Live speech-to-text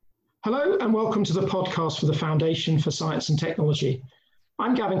Hello and welcome to the podcast for the Foundation for Science and Technology.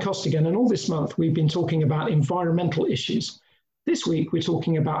 I'm Gavin Costigan, and all this month we've been talking about environmental issues. This week we're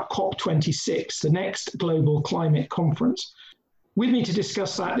talking about COP26, the next global climate conference. With me to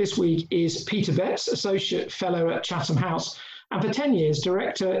discuss that this week is Peter Betts, Associate Fellow at Chatham House, and for 10 years,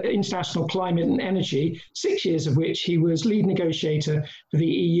 Director of International Climate and Energy, 6 years of which he was lead negotiator for the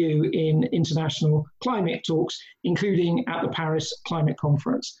EU in international climate talks, including at the Paris Climate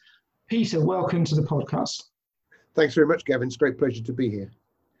Conference. Peter, welcome to the podcast. Thanks very much, Gavin. It's a great pleasure to be here.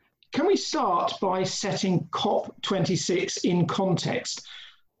 Can we start by setting COP26 in context?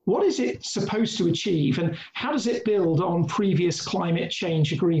 What is it supposed to achieve, and how does it build on previous climate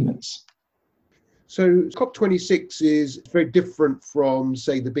change agreements? So COP26 is very different from,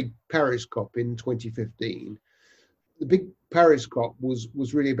 say, the big Paris COP in 2015. The big Paris COP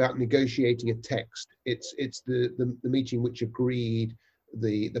was really about negotiating a text. It's the meeting which agreed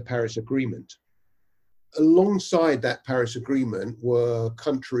the Paris Agreement. Alongside that Paris Agreement were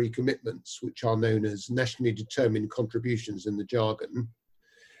country commitments, which are known as nationally determined contributions in the jargon.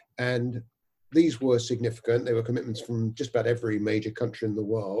 And these were significant. They were commitments from just about every major country in the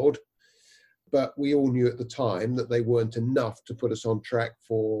world. But we all knew at the time that they weren't enough to put us on track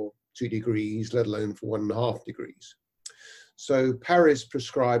for 2 degrees, let alone for 1.5 degrees. So Paris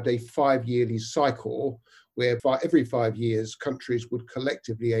prescribed a 5-yearly cycle where every 5 years, countries would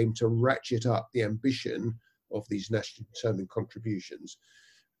collectively aim to ratchet up the ambition of these nationally determined contributions.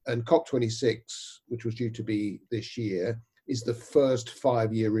 And COP26, which was due to be this year, is the first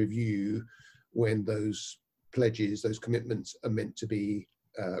 5-year review when those pledges, those commitments are meant to be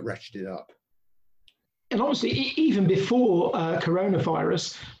ratcheted up. And obviously, even before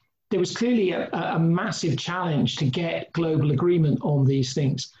coronavirus, there was clearly a massive challenge to get global agreement on these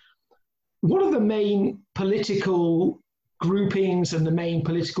things. What are the main political groupings and the main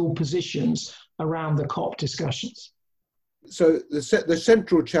political positions around the COP discussions? So the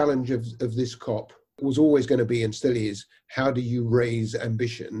central challenge of this COP was always going to be, and still is, how do you raise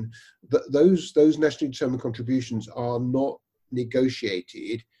ambition? Those nationally determined contributions are not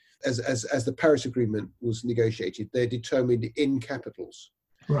negotiated as the Paris Agreement was negotiated. They're determined in capitals.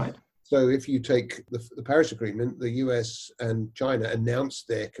 Right. So if you take the Paris Agreement, the US and China announced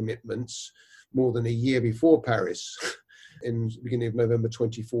their commitments more than a year before Paris in the beginning of November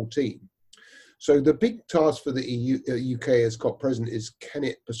 2014. So the big task for the UK as COP president is, can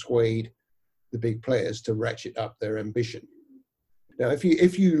it persuade the big players to ratchet up their ambition? Now, if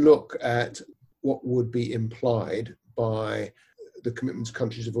you look at what would be implied by the commitments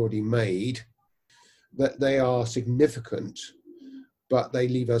countries have already made, that they are significant, but they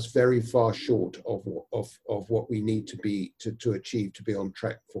leave us very far short of what we need to achieve to be on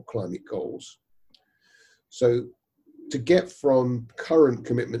track for climate goals. So to get from current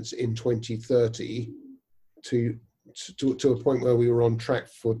commitments in 2030 to a point where we were on track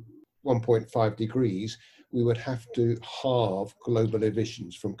for 1.5 degrees, we would have to halve global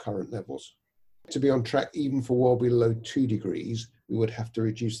emissions from current levels. To be on track even for well below 2 degrees, we would have to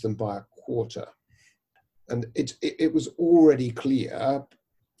reduce them by a quarter. And it was already clear,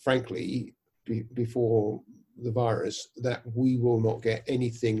 frankly, before the virus, that we will not get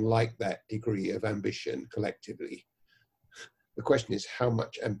anything like that degree of ambition collectively. The question is, how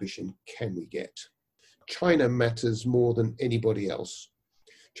much ambition can we get? China matters more than anybody else.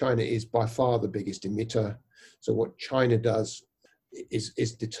 China is by far the biggest emitter. So what China does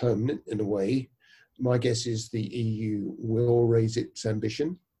is determinant in a way. My guess is the EU will raise its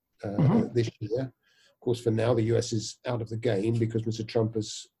ambition this year. Of course, for now, the US is out of the game because Mr. Trump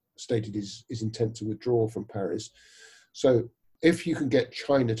has stated his intent to withdraw from Paris. So if you can get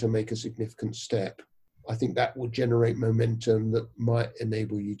China to make a significant step, I think that will generate momentum that might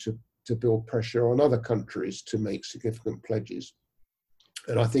enable you to build pressure on other countries to make significant pledges.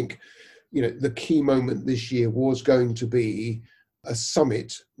 And I think, the key moment this year was going to be a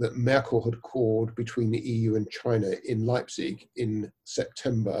summit that Merkel had called between the EU and China in Leipzig in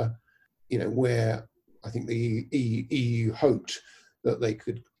September, where I think the EU hoped that they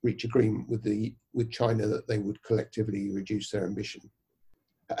could reach agreement with China that they would collectively reduce their ambition.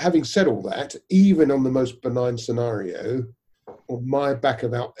 Having said all that, even on the most benign scenario, on my back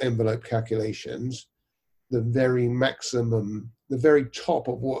of envelope calculations, the very maximum, the very top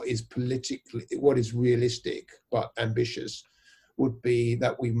of what is realistic but ambitious would be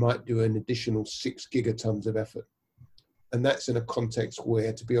that we might do an additional 6 gigatons of effort. And that's in a context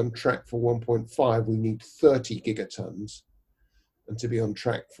where to be on track for 1.5, we need 30 gigatons. And to be on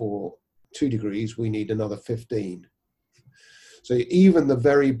track for 2 degrees, we need another 15. So even the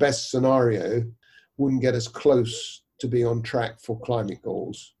very best scenario wouldn't get us close to be on track for climate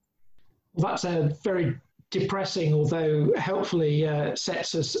goals. Well, that's a very depressing, although helpfully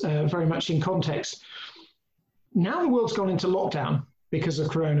sets us very much in context. Now the world's gone into lockdown because of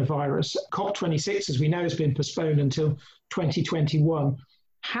coronavirus. COP26, as we know, has been postponed until 2021.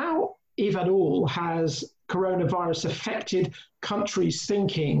 How, if at all, has coronavirus affected countries'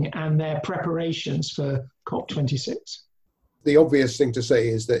 thinking and their preparations for COP26? The obvious thing to say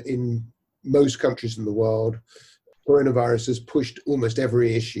is that in most countries in the world, coronavirus has pushed almost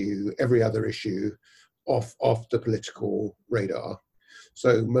every other issue off the political radar.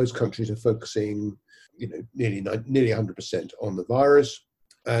 So most countries are focusing, nearly 100% on the virus,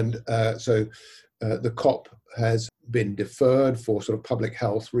 and so the COP has been deferred for sort of public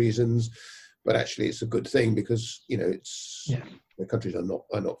health reasons, but actually it's a good thing because the countries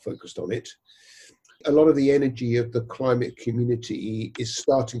are not focused on it. A lot of the energy of the climate community is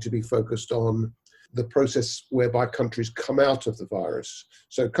starting to be focused on the process whereby countries come out of the virus.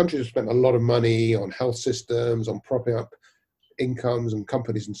 So countries have spent a lot of money on health systems, on propping up incomes and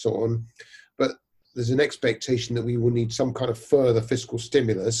companies and so on. But there's an expectation that we will need some kind of further fiscal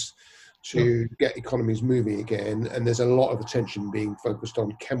stimulus to get economies moving again. And there's a lot of attention being focused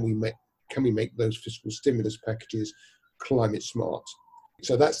on can we make those fiscal stimulus packages climate smart?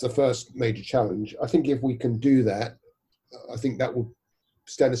 So that's the first major challenge. I think if we can do that, I think that will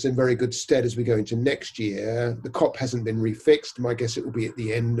stand us in very good stead as we go into next year. The COP hasn't been refixed. My guess it will be at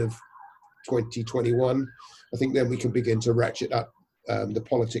the end of 2021. I think then we can begin to ratchet up the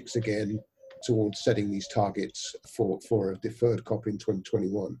politics again towards setting these targets for a deferred COP in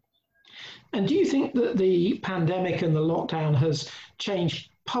 2021. And do you think that the pandemic and the lockdown has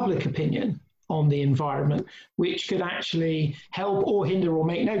changed public opinion on the environment, which could actually help or hinder or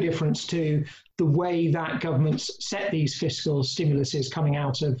make no difference to the way that governments set these fiscal stimuluses coming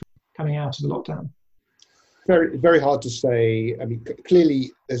out of the lockdown? Very, very hard to say. I mean,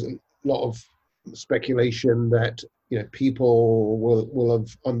 clearly there's a lot of speculation that people will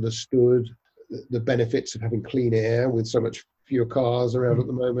have understood the benefits of having clean air with so much fewer cars around at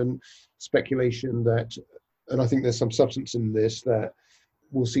the moment. Speculation that, and I think there's some substance in this, that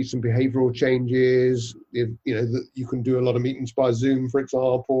we'll see some behavioural changes. That you can do a lot of meetings by Zoom, for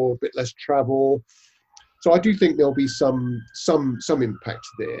example, a bit less travel. So I do think there'll be some impact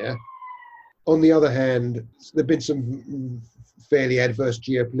there. On the other hand, there've been some fairly adverse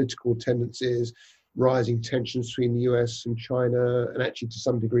geopolitical tendencies, rising tensions between the US and China, and actually to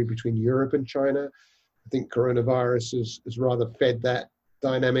some degree between Europe and China. I think coronavirus has rather fed that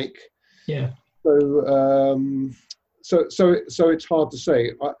dynamic. Yeah. So it's hard to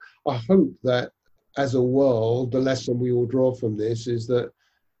say. I hope that as a world, the lesson we will draw from this is that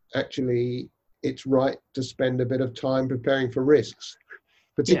actually it's right to spend a bit of time preparing for risks,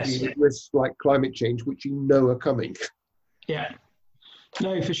 particularly risks like climate change, which are coming. Yeah,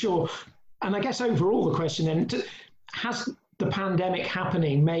 no, for sure. And I guess overall the question then, has the pandemic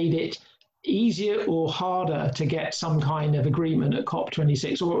happening made it easier or harder to get some kind of agreement at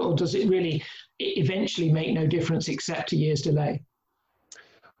COP26, or does it really eventually make no difference except a year's delay?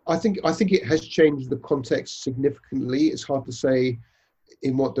 I think it has changed the context significantly. It's hard to say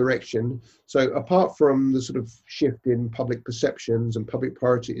in what direction. So apart from the sort of shift in public perceptions and public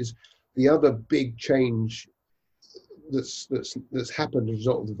priorities, the other big change that's happened as a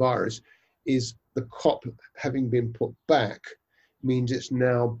result of the virus is the COP having been put back means it's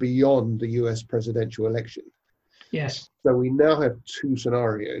now beyond the US presidential election. Yes. So we now have two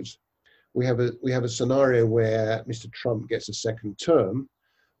scenarios. We have a scenario where Mr. Trump gets a second term,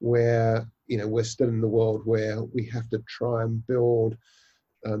 where we're still in the world where we have to try and build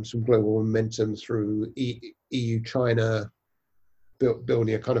some global momentum through EU-China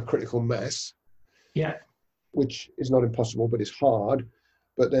building a kind of critical mass. Yeah. Which is not impossible, but it's hard.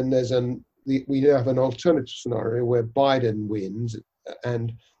 But then we now have an alternative scenario where Biden wins,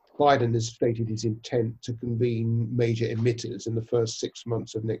 and Biden has stated his intent to convene major emitters in the first 6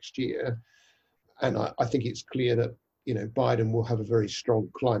 months of next year. And I think it's clear that Biden will have a very strong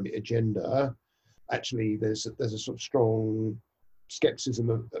climate agenda. Actually, there's a sort of strong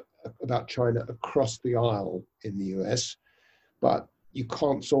skepticism about China across the aisle in the US, but you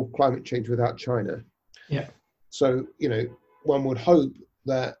can't solve climate change without China. Yeah. So one would hope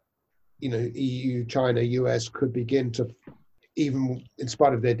that EU, China, US could begin to, even in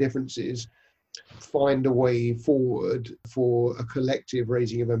spite of their differences, find a way forward for a collective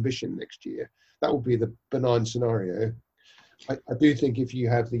raising of ambition next year. That would be the benign scenario. I do think if you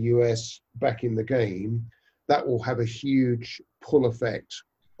have the US back in the game, that will have a huge pull effect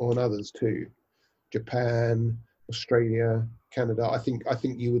on others too. Japan, Australia, Canada. I think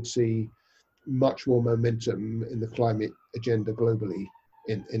you would see much more momentum in the climate agenda globally.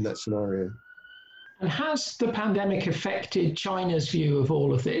 in that scenario. And has the pandemic affected China's view of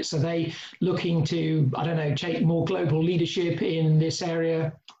all of this? Are they looking to, I don't know, take more global leadership in this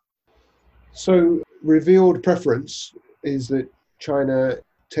area? So revealed preference is that China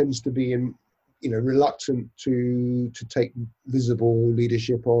tends to be reluctant to take visible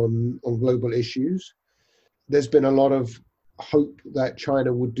leadership on global issues. There's been a lot of hope that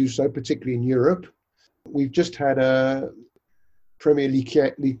China would do so, particularly in Europe. We've just had Premier Li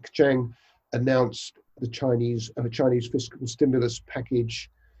Keqiang announced the Chinese fiscal stimulus package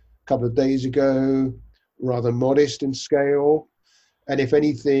a couple of days ago, rather modest in scale. And if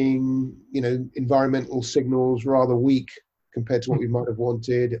anything, environmental signals rather weak compared to what we might have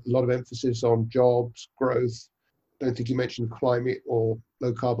wanted. A lot of emphasis on jobs, growth. I don't think you mentioned climate or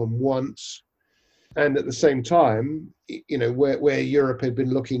low carbon once. And at the same time, where Europe had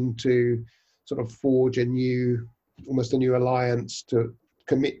been looking to sort of forge almost a new alliance to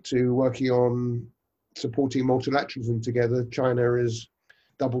commit to working on supporting multilateralism together, China has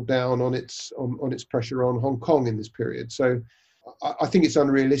doubled down on its pressure on Hong Kong in this period. So I think it's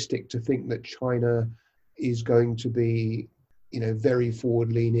unrealistic to think that China is going to be, very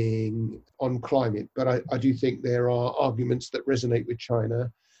forward-leaning on climate. But I do think there are arguments that resonate with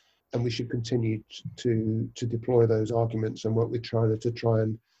China, and we should continue to deploy those arguments and work with China to try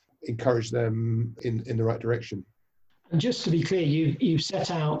and encourage them in the right direction. And just to be clear, you've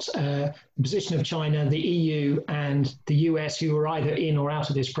set out the position of China, the EU, and the US, who are either in or out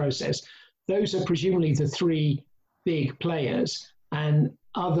of this process. Those are presumably the three big players, and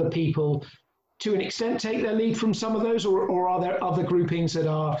other people, to an extent, take their lead from some of those, or are there other groupings that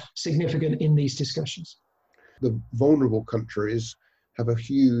are significant in these discussions? The vulnerable countries have a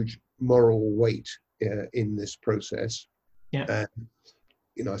huge moral weight in this process. Yeah.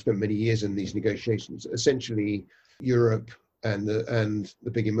 I spent many years in these negotiations. Essentially, Europe and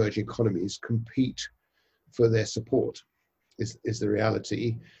the big emerging economies compete for their support, is the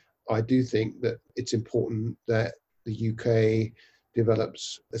reality. I do think that it's important that the UK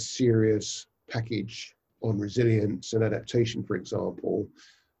develops a serious package on resilience and adaptation, for example,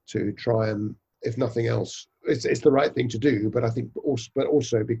 to try and, if nothing else, it's the right thing to do, but I think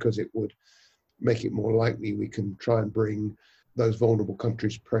also because it would make it more likely we can try and bring those vulnerable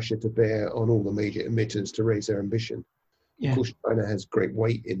countries pressure to bear on all the major emitters to raise their ambition. Yeah. Of course, China has great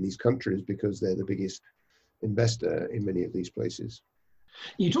weight in these countries because they're the biggest investor in many of these places.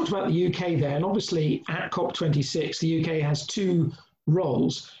 You talked about the UK there, and obviously at COP26, the UK has two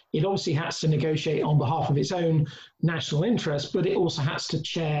roles. It obviously has to negotiate on behalf of its own national interests, but it also has to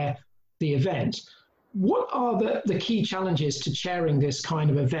chair the event. What are the key challenges to chairing this kind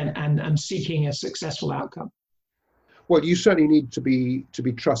of event and seeking a successful outcome? Well, you certainly need to be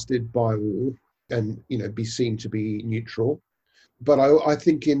trusted by all and be seen to be neutral. But I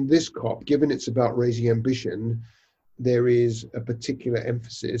think in this COP, given it's about raising ambition, there is a particular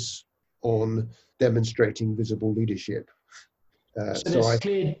emphasis on demonstrating visible leadership. So there's a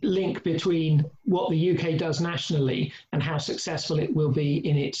clear link between what the UK does nationally and how successful it will be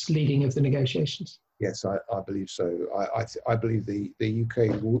in its leading of the negotiations. Yes, I believe so. I believe the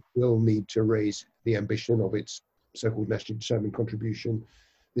UK will need to raise the ambition of its so-called nationally determined contribution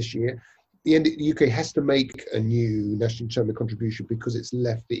this year. The UK has to make a new nationally determined contribution because it's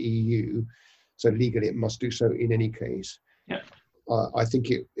left the EU. So legally, it must do so in any case. Yeah. I think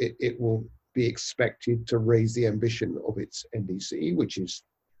it will be expected to raise the ambition of its NDC, which is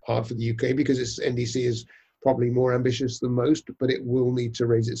hard for the UK because its NDC is probably more ambitious than most, but it will need to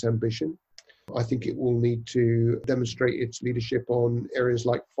raise its ambition. I think it will need to demonstrate its leadership on areas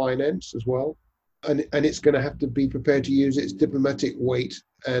like finance as well. And it's going to have to be prepared to use its diplomatic weight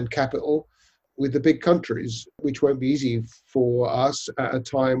and capital with the big countries, which won't be easy for us at a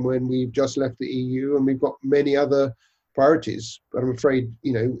time when we've just left the EU and we've got many other priorities. But I'm afraid,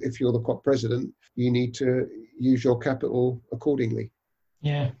 if you're the COP president, you need to use your capital accordingly.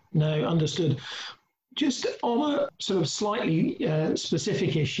 Yeah, no, understood. Just on a sort of slightly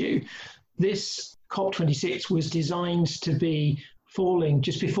specific issue, this COP26 was designed to be falling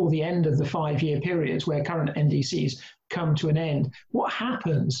just before the end of the 5-year periods where current NDCs come to an end. What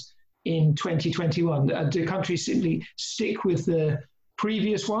happens in 2021? Do countries simply stick with the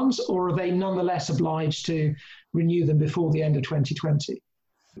previous ones, or are they nonetheless obliged to renew them before the end of 2020?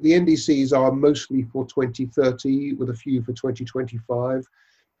 The NDCs are mostly for 2030 with a few for 2025.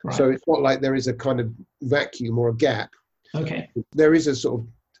 Right. So it's not like there is a kind of vacuum or a gap. Okay. There is a sort of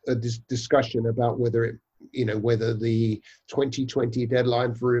a discussion about whether whether the 2020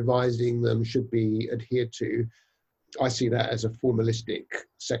 deadline for revising them should be adhered to. I see that as a formalistic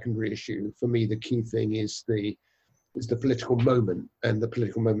secondary issue. For me, the key thing is the is the political moment, and the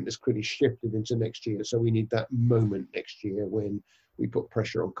political moment has clearly shifted into next year. So we need that moment next year when we put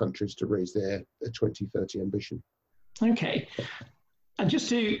pressure on countries to raise their 2030 ambition. Okay. And just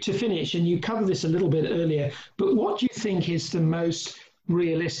to finish, and you covered this a little bit earlier, but what do you think is the most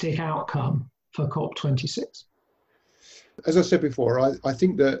realistic outcome for COP26? As I said before, I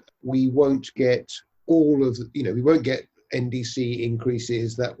think that we won't get all of, we won't get NDC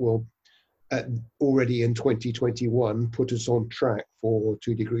increases that will already in 2021 put us on track for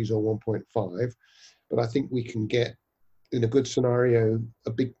 2 degrees or 1.5. But I think we can get, in a good scenario,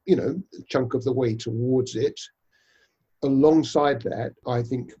 a big, chunk of the way towards it. Alongside that, I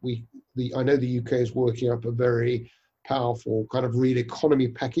think I know the UK is working up a very powerful kind of real economy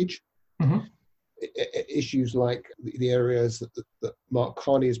package. Mm-hmm. Issues like the areas that Mark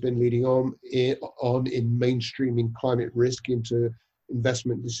Carney has been leading on in mainstreaming climate risk into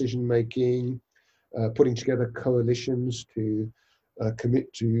investment decision making, putting together coalitions to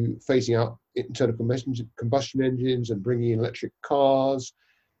commit to phasing out internal combustion engines and bringing in electric cars,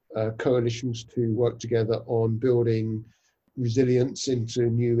 coalitions to work together on building resilience into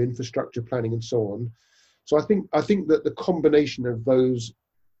new infrastructure planning and so on. So I think that the combination of those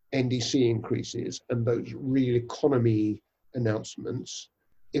NDC increases and those real economy announcements,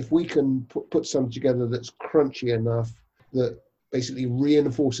 if we can put something together that's crunchy enough that basically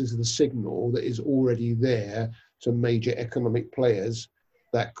reinforces the signal that is already there to major economic players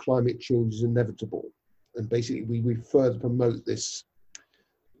that climate change is inevitable, and basically we further promote this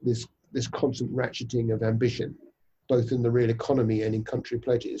constant ratcheting of ambition, both in the real economy and in country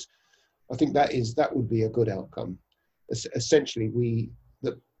pledges, I think that would be a good outcome. Essentially,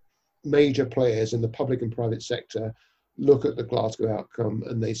 the major players in the public and private sector look at the Glasgow outcome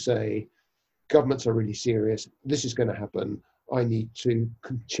and they say, governments are really serious, this is going to happen, I need to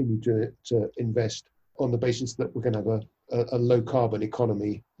continue to invest on the basis that we're going to have a low carbon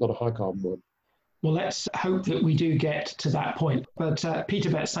economy, not a high carbon one. Well, let's hope that we do get to that point. But Peter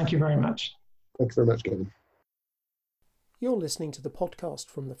Betts, thank you very much. Thanks very much, Kevin. You're listening to the podcast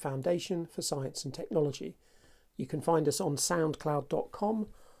from the Foundation for Science and Technology. You can find us on soundcloud.com,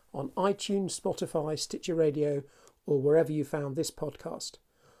 on iTunes, Spotify, Stitcher Radio, or wherever you found this podcast.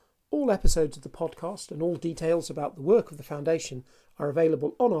 All episodes of the podcast and all details about the work of the Foundation are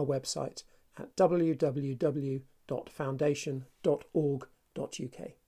available on our website at www.foundation.org.uk.